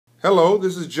Hello,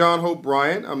 this is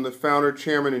John-Hope-Bryant. I'm the founder,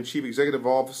 chairman, and chief executive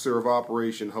officer of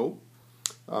Operation Hope.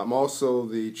 I'm also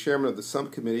the chairman of the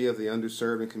subcommittee of the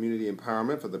Underserved and Community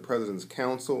Empowerment for the President's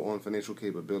Council on Financial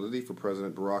Capability for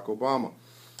President Barack Obama.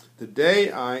 Today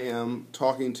I am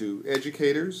talking to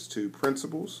educators, to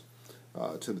principals,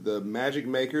 to the magic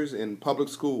makers in public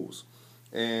schools.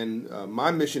 And my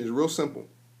mission is real simple: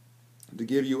 to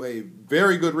give you a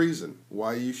very good reason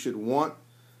why you should want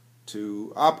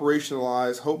to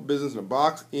operationalize Hope Business in a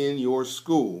Box in your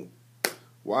school,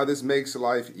 why this makes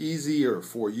life easier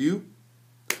for you,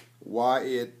 why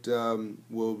it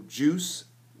will juice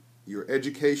your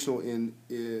educational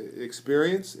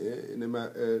experience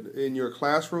in your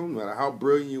classroom, no matter how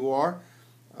brilliant you are.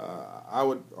 I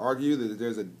would argue that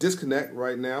there's a disconnect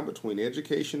right now between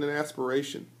education and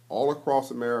aspiration all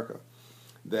across America,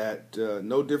 that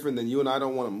no different than you and I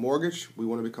don't want a mortgage, we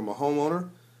want to become a homeowner,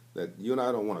 that you and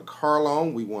I don't want a car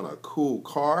loan, we want a cool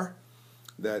car,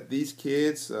 that these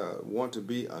kids want to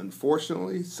be,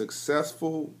 unfortunately,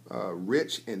 successful,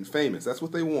 rich, and famous. That's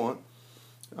what they want.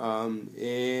 They're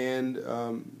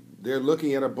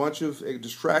looking at a bunch of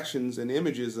distractions and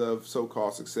images of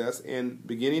so-called success and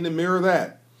beginning to mirror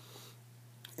that.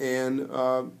 And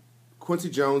Quincy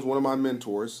Jones, one of my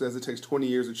mentors, says it takes 20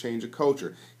 years to change a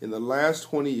culture. In the last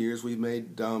 20 years, we've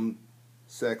made dumb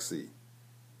sexy.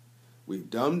 We've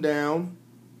dumbed down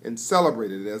and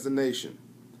celebrated it as a nation.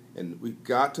 And we've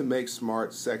got to make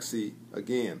smart sexy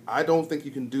again. I don't think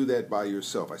you can do that by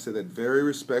yourself. I say that very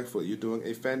respectfully. You're doing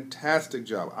a fantastic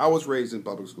job. I was raised in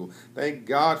public school. Thank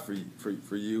God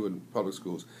for you in public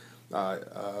schools.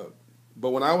 But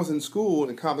when I was in school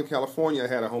in Compton, California, I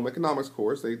had a home economics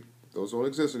course. Those don't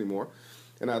exist anymore.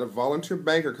 And I had a volunteer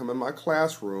banker come in my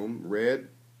classroom, red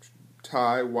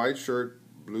tie, white shirt,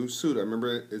 blue suit. I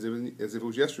remember it as if it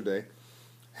was yesterday.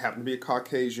 Happened to be a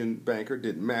Caucasian banker,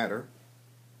 didn't matter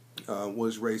what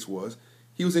his race was.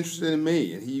 He was interested in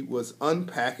me, and he was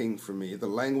unpacking for me the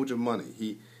language of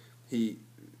money. He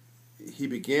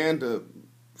began to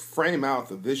frame out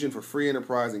the vision for free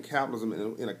enterprise and capitalism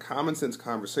in a common sense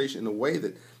conversation in a way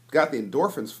that got the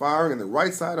endorphins firing in the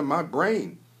right side of my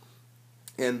brain.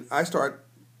 And I start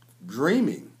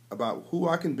dreaming about who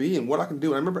I can be and what I can do.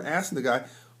 And I remember asking the guy,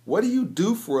 "What do you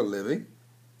do for a living?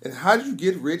 And how did you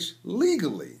get rich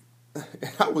legally?"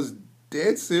 And I was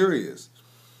dead serious.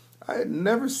 I had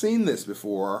never seen this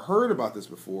before or heard about this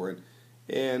before.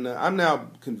 And I'm now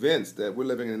convinced that we're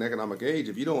living in an economic age.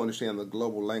 If you don't understand the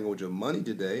global language of money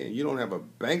today and you don't have a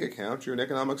bank account, you're an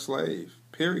economic slave,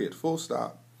 period, full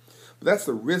stop. But that's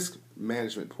the risk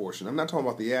management portion. I'm not talking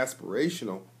about the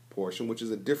aspirational portion, which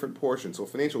is a different portion. So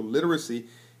financial literacy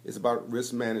is about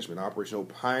risk management. Operation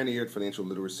Hope pioneered financial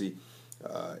literacy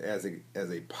as a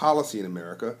policy in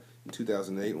America in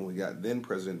 2008 when we got then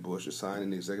President Bush to sign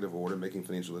an executive order making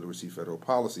financial literacy federal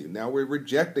policy. Now we're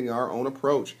rejecting our own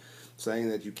approach, saying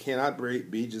that you cannot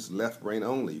be just left brain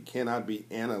only. You cannot be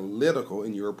analytical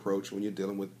in your approach when you're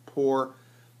dealing with poor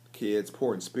kids,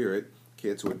 poor in spirit,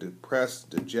 kids who are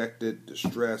depressed, dejected,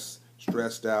 distressed,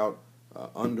 stressed out,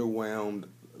 underwhelmed,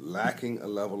 lacking a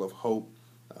level of hope,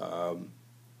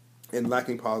 and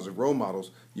lacking positive role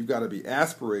models. You've got to be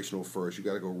aspirational first. You've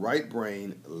got to go right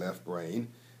brain, left brain,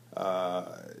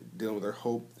 dealing with their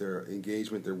hope, their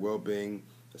engagement, their well-being,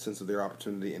 a sense of their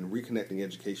opportunity, and reconnecting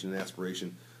education and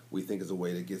aspiration, we think, is a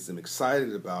way that gets them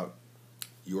excited about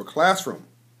your classroom.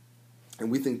 And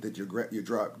we think that your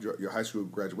high school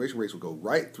graduation rates will go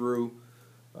right through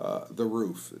the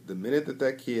roof. The minute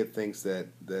that kid thinks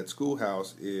that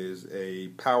schoolhouse is a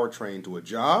powertrain to a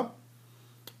job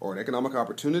or an economic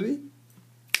opportunity,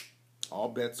 all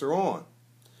bets are on.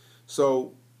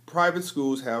 So private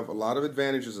schools have a lot of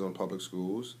advantages on public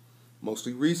schools,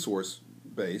 mostly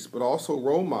resource-based, but also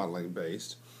role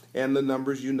modeling-based. And the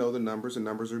numbers in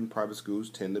private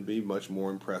schools tend to be much more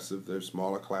impressive. There's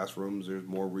smaller classrooms, there's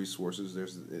more resources,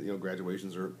 there's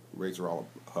graduations rates are all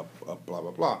up, blah,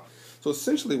 blah, blah. So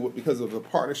essentially, because of a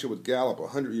partnership with Gallup, a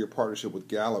 100-year partnership with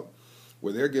Gallup,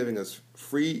 where they're giving us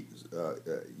free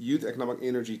youth economic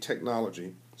energy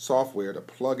technology software to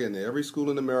plug into every school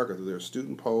in America through their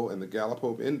student poll and the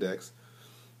Gallup-HOPE Index,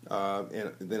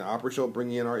 and then Operation Hope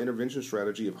bringing in our intervention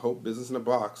strategy of Hope Business in a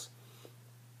Box.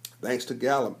 Thanks to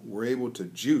Gallup, we're able to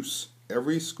juice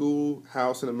every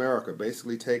schoolhouse in America,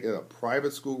 basically take a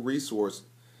private school resource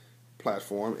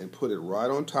platform and put it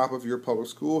right on top of your public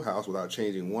schoolhouse without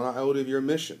changing one iota of your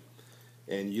mission.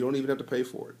 And you don't even have to pay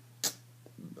for it.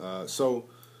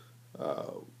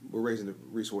 We're raising the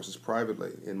resources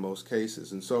privately in most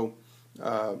cases. And so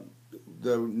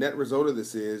the net result of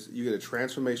this is you get a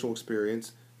transformational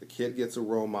experience. The kid gets a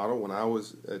role model. When I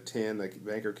was 10, the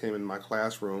banker came in my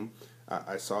classroom.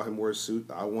 I saw him wear a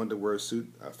suit. I wanted to wear a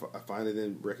suit. I finally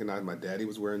then recognized my daddy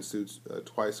was wearing suits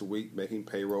twice a week, making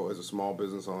payroll as a small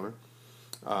business owner.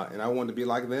 And I wanted to be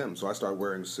like them, so I started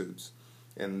wearing suits.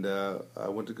 And I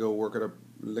went to go work at a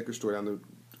liquor store down the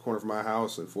corner from my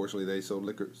house. Unfortunately, they sold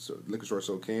liquor store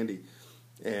sold candy,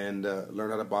 and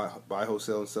learned how to buy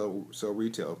wholesale and sell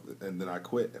retail. And then I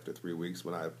quit after 3 weeks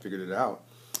when I figured it out.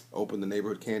 Opened the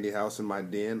neighborhood candy house in my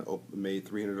den. Made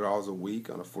 $300 a week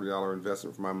on a $40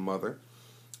 investment from my mother,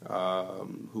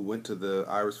 who went to the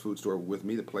Irish food store with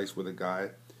me, the place where the guy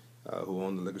who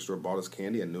owned the liquor store bought his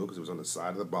candy. I knew it because it was on the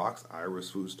side of the box, Irish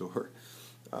food store.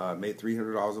 Made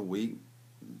 $300 a week.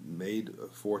 Made a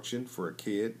fortune for a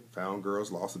kid. Found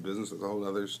girls, lost the business. That's a whole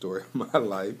other story of my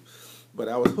life. But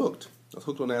I was hooked. I was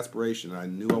hooked on aspiration, and I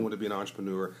knew I wanted to be an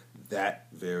entrepreneur that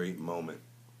very moment.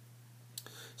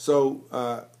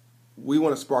 So we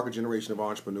want to spark a generation of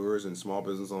entrepreneurs and small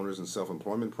business owners and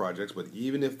self-employment projects, but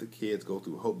even if the kids go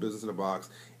through Hope Business in a Box,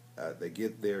 they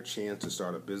get their chance to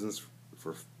start a business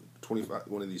for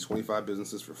one of these 25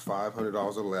 businesses for $500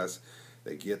 or less.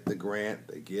 They get the grant.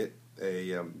 They get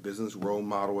a business role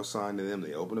model assigned to them.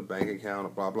 They open a bank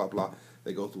account, blah, blah, blah.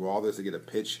 They go through all this. They get a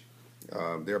pitch,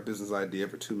 their business idea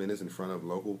for 2 minutes in front of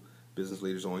local business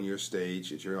leaders on your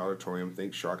stage at your auditorium.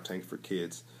 Think Shark Tank for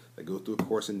kids. They go through a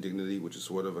course in dignity, which is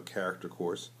sort of a character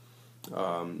course.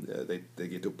 They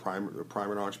get to a primer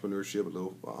entrepreneurship, a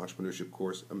little entrepreneurship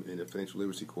course, and a financial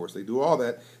literacy course. They do all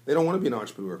that. They don't want to be an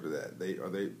entrepreneur after that.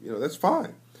 That's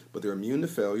fine, but they're immune to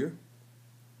failure.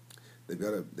 They've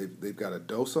got a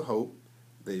dose of hope.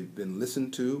 They've been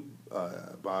listened to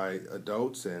by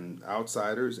adults and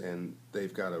outsiders, and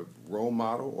they've got a role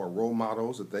model or role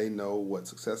models that they know what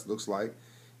success looks like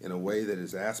in a way that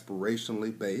is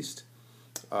aspirationally based.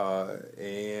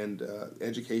 And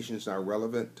education is now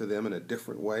relevant to them in a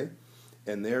different way,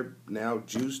 and they're now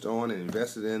juiced on and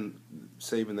invested in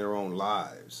saving their own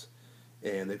lives,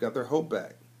 and they've got their hope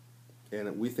back,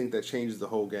 and we think that changes the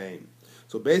whole game.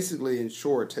 So basically, in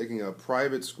short, taking a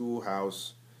private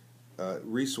schoolhouse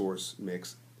resource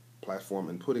mix platform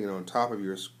and putting it on top of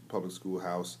your public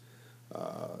schoolhouse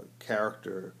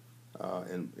character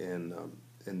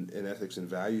and ethics and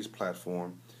values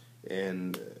platform,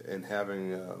 and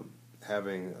having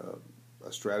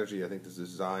a strategy I think that's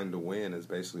designed to win is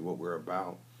basically what we're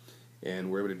about.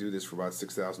 And we're able to do this for about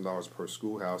 $6,000 per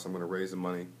schoolhouse. I'm going to raise the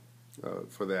money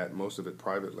for that, most of it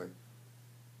privately.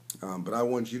 But I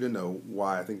want you to know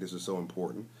why I think this is so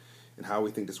important and how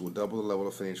we think this will double the level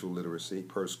of financial literacy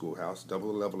per schoolhouse,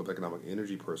 double the level of economic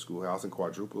energy per schoolhouse, and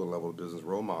quadruple the level of business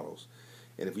role models.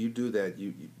 And if you do that,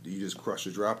 you just crush the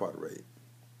dropout rate.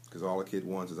 Because all a kid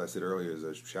wants, as I said earlier, is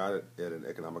a shot at an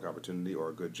economic opportunity or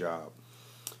a good job.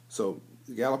 So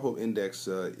the Gallup-HOPE Index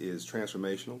is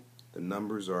transformational. The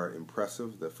numbers are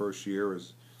impressive. The first year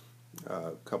is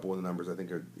a couple of the numbers I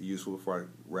think are useful before I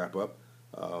wrap up.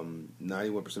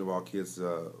 91% of all kids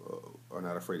are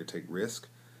not afraid to take risk.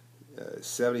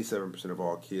 77% of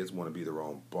all kids want to be their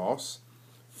own boss.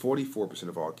 44%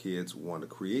 of all kids want to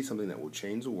create something that will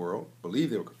change the world. Believe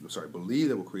they will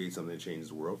create something that changes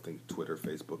the world. Think Twitter,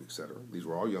 Facebook, etc. These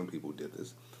were all young people who did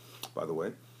this, by the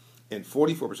way. And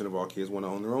 44% of all kids want to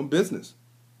own their own business.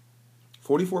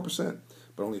 44%.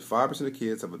 But only 5% of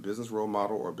kids have a business role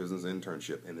model or a business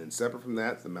internship. And then separate from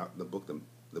that, the book,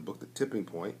 The Tipping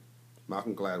Point,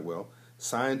 Malcolm Gladwell,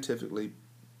 scientifically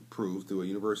proved through a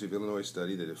University of Illinois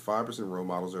study that if 5% role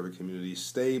models, every community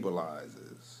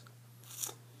stabilizes.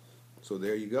 So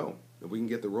there you go. If we can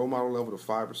get the role model level to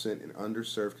 5% in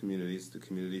underserved communities, the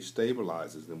community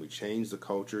stabilizes. Then we change the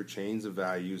culture, change the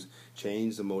values,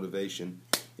 change the motivation,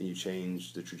 and you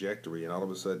change the trajectory. And all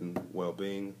of a sudden,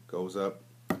 well-being goes up,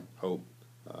 hope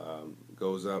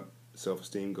goes up,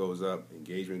 self-esteem goes up,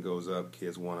 engagement goes up.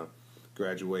 Kids want to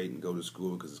graduate and go to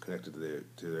school because it's connected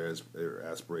to their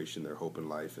aspiration, their hope in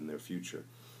life, and their future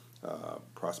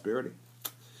prosperity.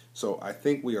 So I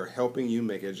think we are helping you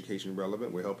make education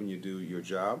relevant. We're helping you do your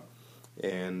job,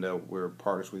 and we're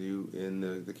partners with you in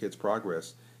the kids'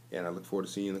 progress. And I look forward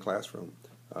to seeing you in the classroom.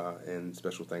 And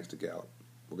special thanks to Gallup.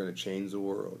 We're going to change the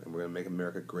world, and we're going to make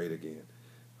America great again.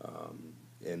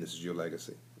 And this is your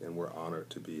legacy, and we're honored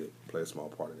to play a small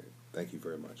part in it. Thank you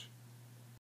very much.